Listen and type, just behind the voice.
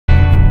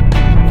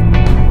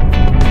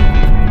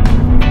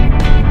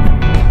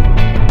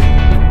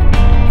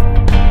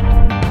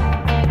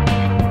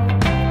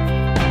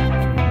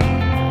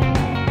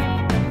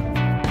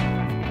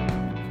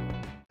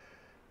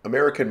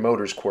American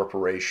Motors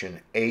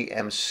Corporation,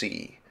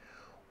 AMC,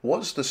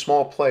 was the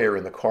small player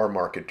in the car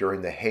market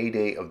during the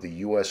heyday of the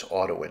U.S.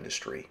 auto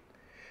industry.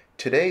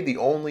 Today, the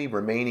only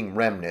remaining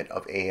remnant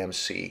of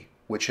AMC,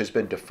 which has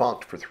been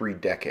defunct for 3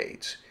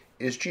 decades,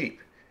 is Jeep.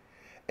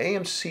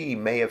 AMC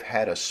may have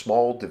had a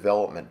small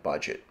development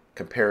budget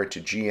compared to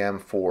GM,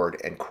 Ford,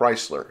 and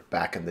Chrysler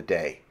back in the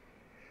day,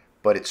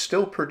 but it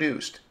still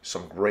produced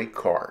some great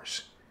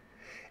cars.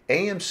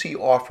 AMC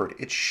offered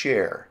its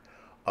share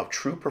of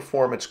true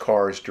performance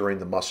cars during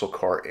the muscle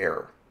car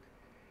era.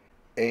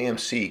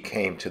 AMC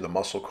came to the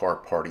muscle car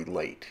party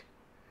late,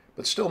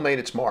 but still made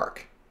its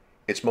mark.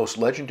 Its most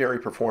legendary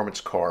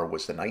performance car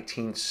was the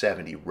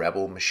 1970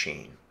 Rebel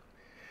machine.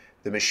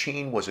 The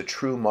machine was a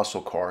true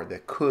muscle car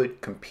that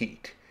could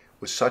compete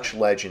with such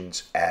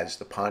legends as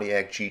the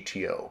Pontiac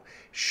GTO,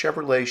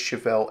 Chevrolet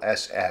Chevelle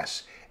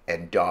SS,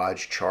 and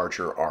Dodge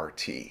Charger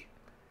RT.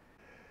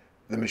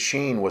 The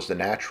machine was the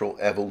natural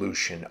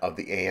evolution of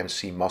the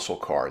AMC muscle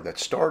car that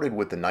started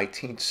with the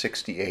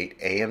 1968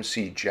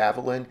 AMC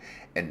Javelin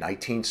and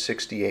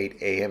 1968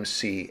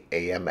 AMC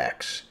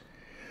AMX.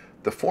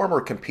 The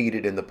former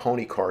competed in the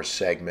pony car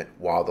segment,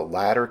 while the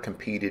latter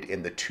competed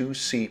in the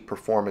 2-seat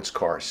performance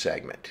car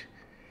segment.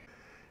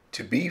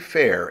 To be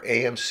fair,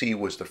 AMC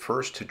was the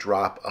first to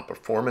drop a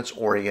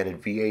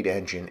performance-oriented V8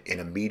 engine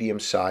in a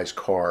medium-sized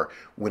car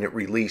when it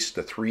released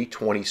the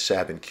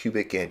 327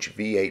 cubic inch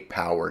V8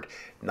 powered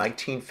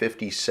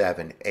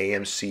 1957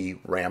 AMC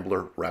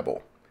Rambler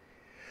Rebel.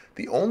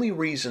 The only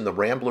reason the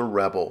Rambler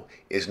Rebel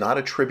is not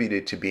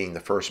attributed to being the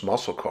first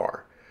muscle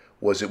car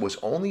was it was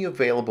only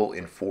available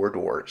in 4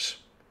 doors.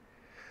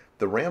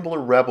 The Rambler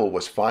Rebel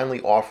was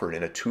finally offered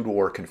in a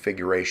 2-door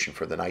configuration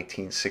for the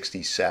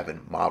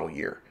 1967 model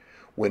year,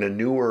 when a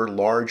newer,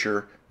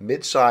 larger,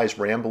 mid-size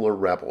Rambler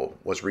Rebel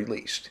was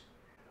released.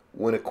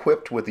 When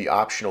equipped with the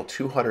optional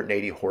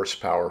 280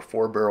 horsepower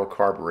 4-barrel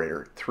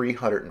carburetor,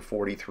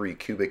 343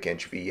 cubic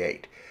inch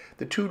V8,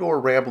 the 2-door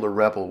Rambler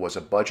Rebel was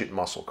a budget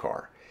muscle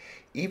car.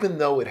 Even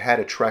though it had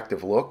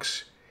attractive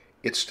looks,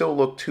 it still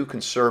looked too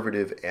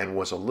conservative and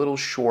was a little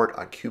short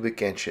on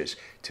cubic inches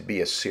to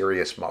be a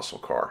serious muscle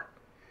car.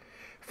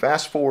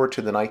 Fast forward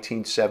to the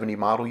 1970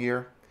 model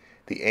year,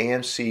 the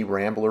AMC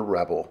Rambler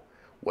Rebel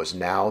was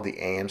now the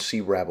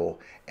AMC Rebel,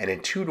 and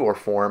in 2-door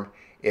form,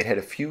 it had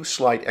a few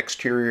slight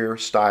exterior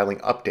styling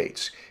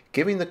updates,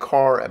 giving the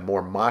car a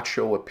more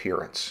macho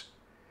appearance.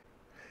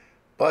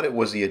 But it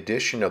was the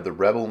addition of the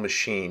Rebel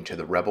machine to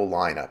the Rebel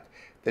lineup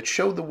that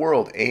showed the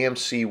world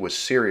AMC was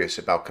serious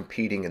about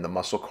competing in the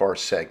muscle car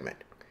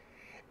segment.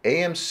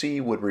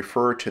 AMC would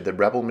refer to the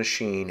Rebel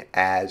machine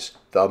as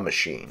the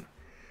machine,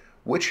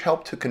 which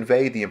helped to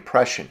convey the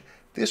impression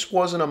this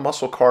wasn't a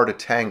muscle car to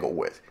tangle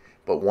with,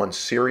 but one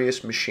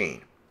serious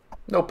machine.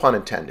 No pun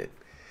intended.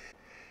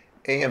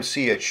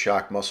 AMC had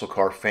shocked muscle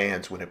car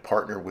fans when it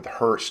partnered with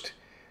Hurst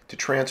to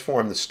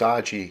transform the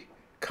stodgy,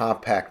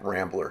 compact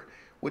Rambler,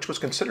 which was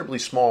considerably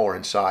smaller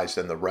in size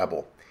than the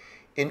Rebel,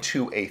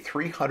 into a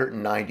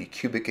 390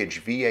 cubic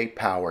inch V8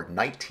 powered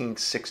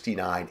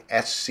 1969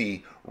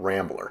 SC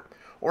Rambler,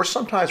 or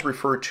sometimes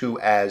referred to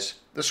as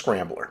the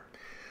Scrambler.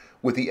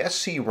 With the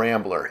SC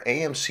Rambler,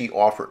 AMC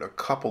offered a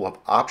couple of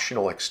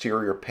optional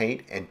exterior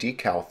paint and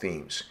decal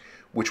themes,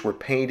 which were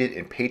painted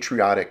in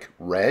patriotic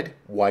red,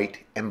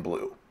 white, and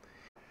blue.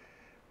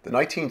 The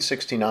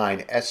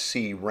 1969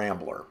 SC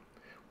Rambler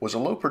was a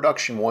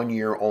low-production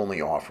 1-year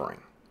only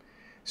offering.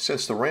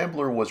 Since the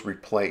Rambler was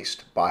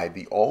replaced by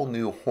the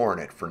all-new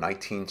Hornet for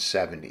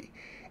 1970,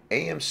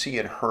 AMC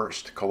and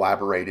Hurst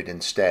collaborated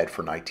instead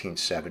for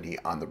 1970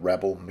 on the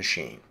Rebel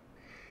machine.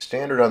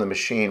 Standard on the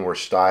machine were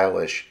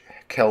stylish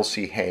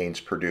Kelsey Haynes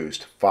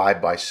produced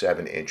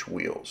 5x7-inch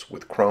wheels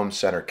with chrome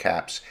center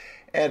caps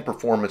and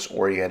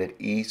performance-oriented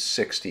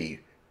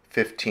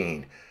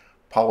E60-15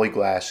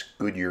 polyglass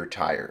Goodyear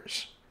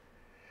tires.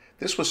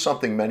 This was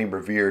something many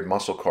revered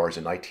muscle cars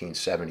in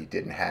 1970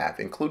 didn't have,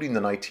 including the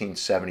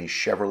 1970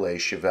 Chevrolet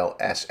Chevelle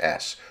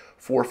SS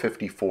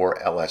 454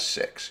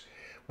 LS6,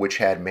 which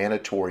had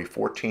mandatory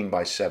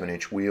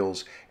 14x7-inch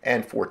wheels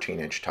and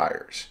 14-inch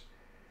tires.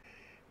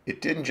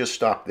 It didn't just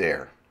stop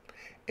there.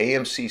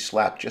 AMC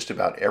slapped just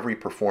about every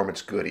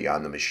performance goodie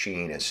on the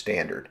machine as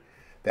standard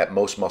that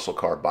most muscle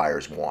car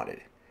buyers wanted.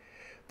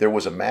 There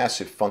was a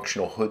massive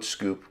functional hood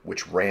scoop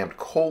which rammed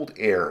cold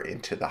air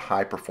into the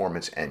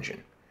high-performance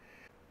engine.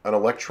 An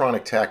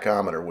electronic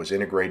tachometer was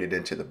integrated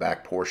into the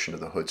back portion of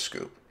the hood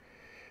scoop.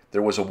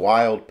 There was a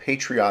wild,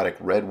 patriotic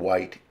red,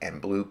 white,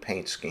 and blue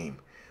paint scheme,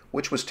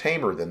 which was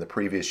tamer than the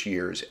previous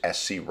year's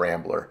SC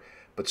Rambler,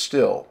 but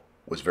still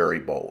was very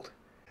bold.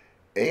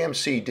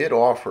 AMC did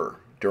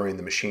offer, during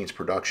the machine's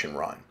production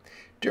run,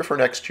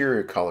 different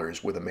exterior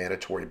colors with a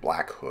mandatory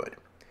black hood.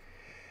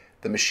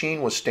 The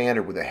machine was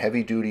standard with a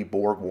heavy-duty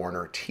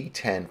Borg-Warner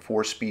T10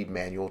 4-speed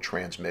manual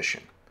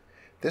transmission.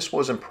 This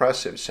was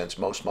impressive since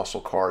most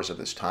muscle cars of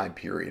this time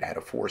period had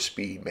a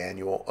 4-speed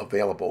manual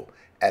available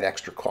at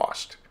extra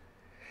cost.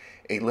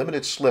 A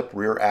limited slip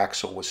rear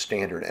axle was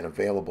standard and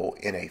available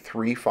in a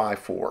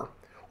 354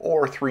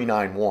 or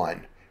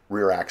 391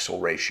 rear axle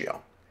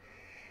ratio.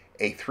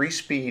 A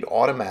 3-speed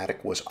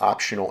automatic was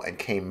optional and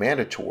came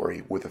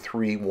mandatory with a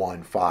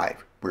 3-1-5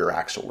 rear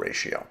axle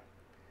ratio.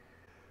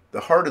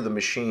 The heart of the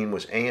machine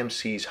was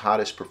AMC's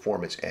hottest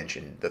performance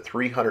engine, the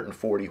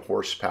 340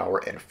 horsepower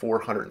and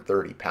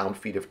 430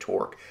 pound-feet of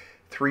torque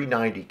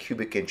 390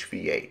 cubic inch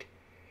V8.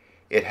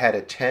 It had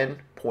a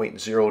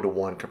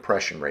 10.0-to-1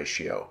 compression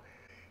ratio,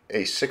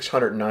 a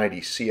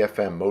 690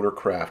 CFM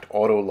Motorcraft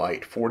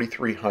Autolite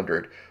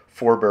 4300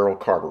 4-barrel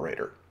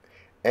carburetor,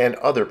 and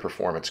other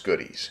performance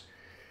goodies.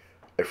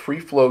 A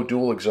free-flow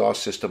dual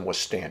exhaust system was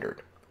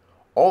standard.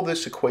 All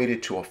this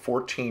equated to a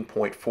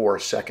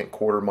 14.4 second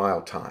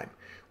quarter-mile time,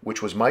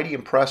 which was mighty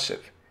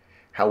impressive.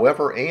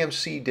 However,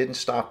 AMC didn't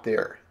stop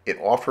there. It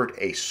offered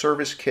a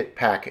service kit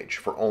package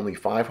for only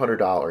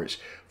 $500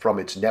 from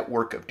its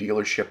network of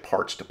dealership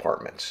parts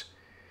departments.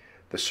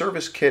 The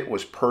service kit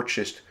was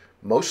purchased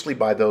mostly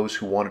by those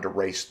who wanted to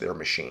race their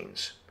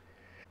machines.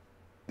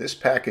 This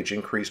package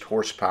increased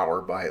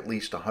horsepower by at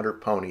least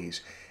 100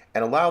 ponies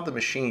and allowed the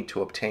machine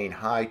to obtain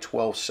high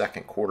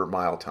 12-second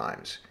quarter-mile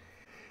times.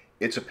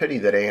 It's a pity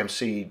that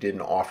AMC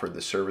didn't offer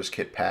the service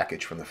kit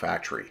package from the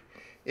factory.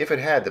 If it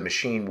had, the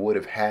machine would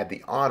have had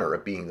the honor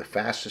of being the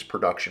fastest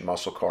production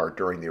muscle car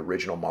during the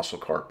original muscle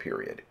car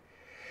period.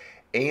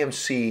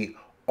 AMC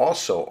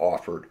also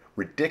offered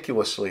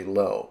ridiculously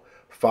low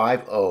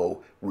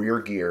 5.0 rear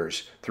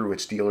gears through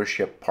its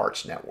dealership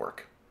parts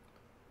network.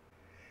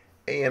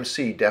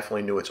 AMC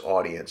definitely knew its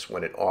audience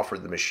when it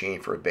offered the machine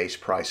for a base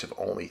price of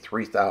only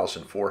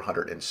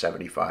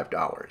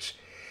 $3,475.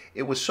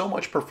 It was so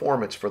much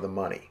performance for the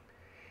money.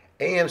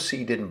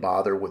 AMC didn't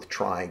bother with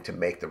trying to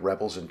make the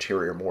Rebel's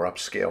interior more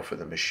upscale for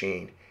the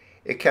machine.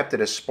 It kept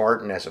it as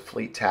Spartan as a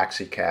fleet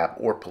taxi cab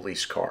or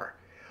police car.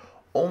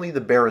 Only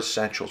the bare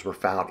essentials were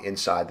found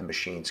inside the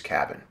machine's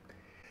cabin.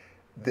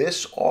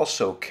 This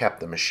also kept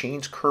the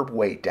machine's curb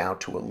weight down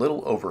to a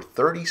little over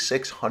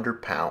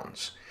 3,600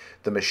 pounds.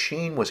 The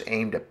machine was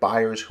aimed at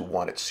buyers who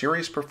wanted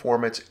serious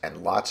performance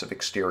and lots of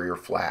exterior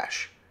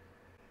flash.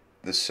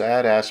 The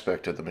sad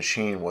aspect of the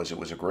machine was it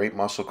was a great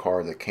muscle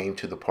car that came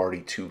to the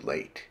party too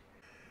late.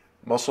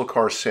 Muscle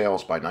car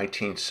sales by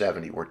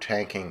 1970 were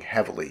tanking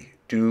heavily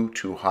due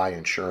to high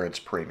insurance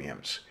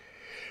premiums.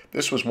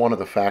 This was one of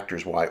the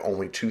factors why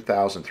only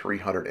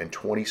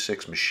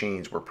 2,326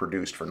 machines were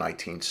produced for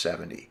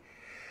 1970.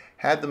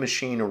 Had the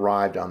machine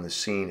arrived on the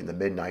scene in the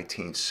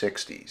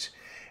mid-1960s,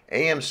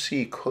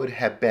 AMC could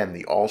have been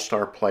the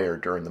all-star player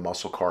during the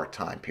muscle car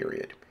time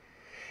period.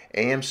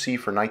 AMC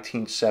for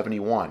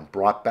 1971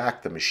 brought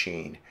back the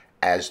machine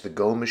as the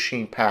Go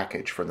Machine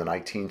package for the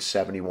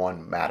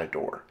 1971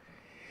 Matador.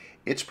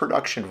 Its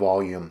production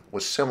volume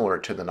was similar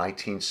to the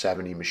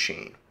 1970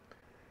 machine.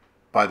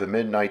 By the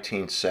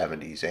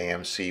mid-1970s,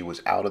 AMC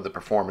was out of the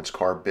performance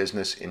car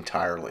business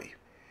entirely.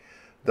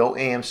 Though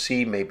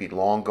AMC may be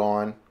long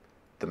gone,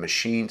 the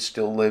machine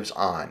still lives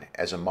on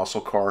as a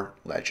muscle car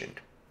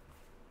legend.